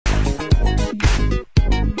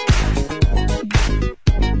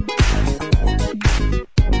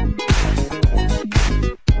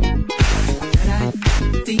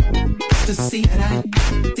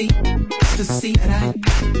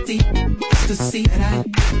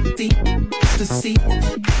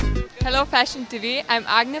Hello Fashion TV, I'm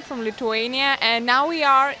Agne from Lithuania and now we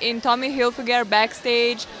are in Tommy Hilfiger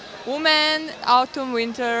backstage Women Autumn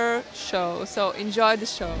Winter show. So enjoy the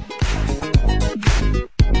show.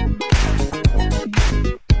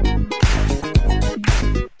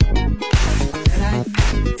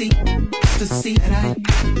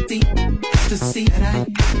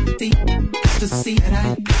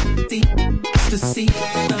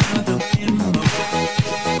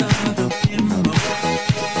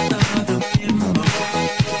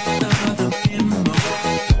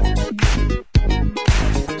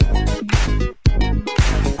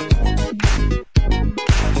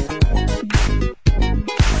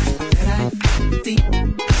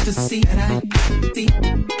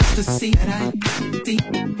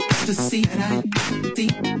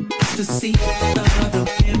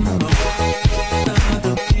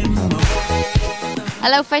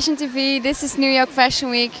 Hello Fashion TV, this is New York Fashion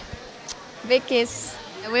Week. Big kiss.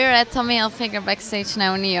 We're at Tommy Hilfiger backstage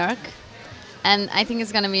now in New York and I think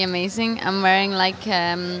it's gonna be amazing. I'm wearing like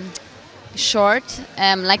short,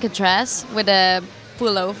 like a dress with a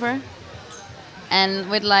pullover and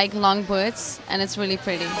with like long boots and it's really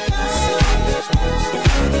pretty.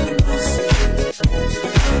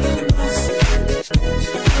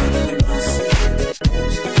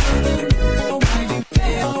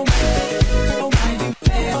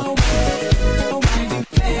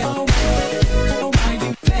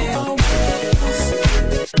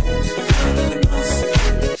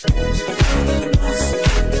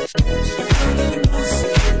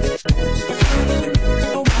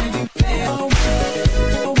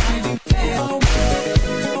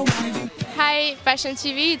 Fashion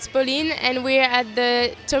TV, it's Pauline and we're at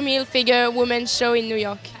the Tommy Hilfiger Women's Show in New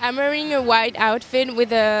York. I'm wearing a white outfit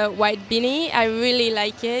with a white beanie. I really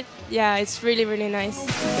like it. Yeah, it's really, really nice.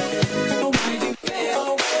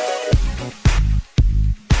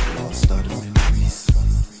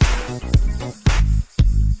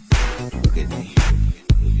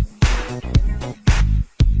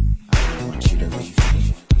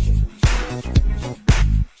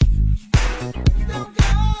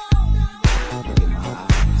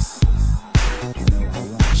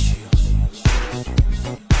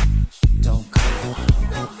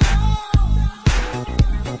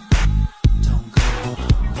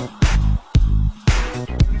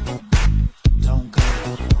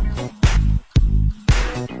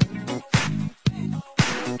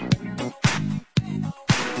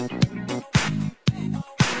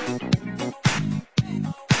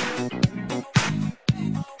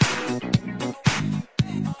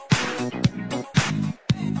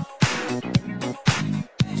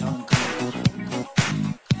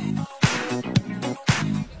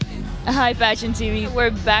 Hi Fashion TV,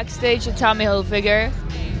 we're backstage at Tommy Hilfiger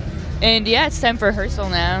and yeah, it's time for rehearsal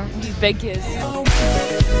now. Big kiss.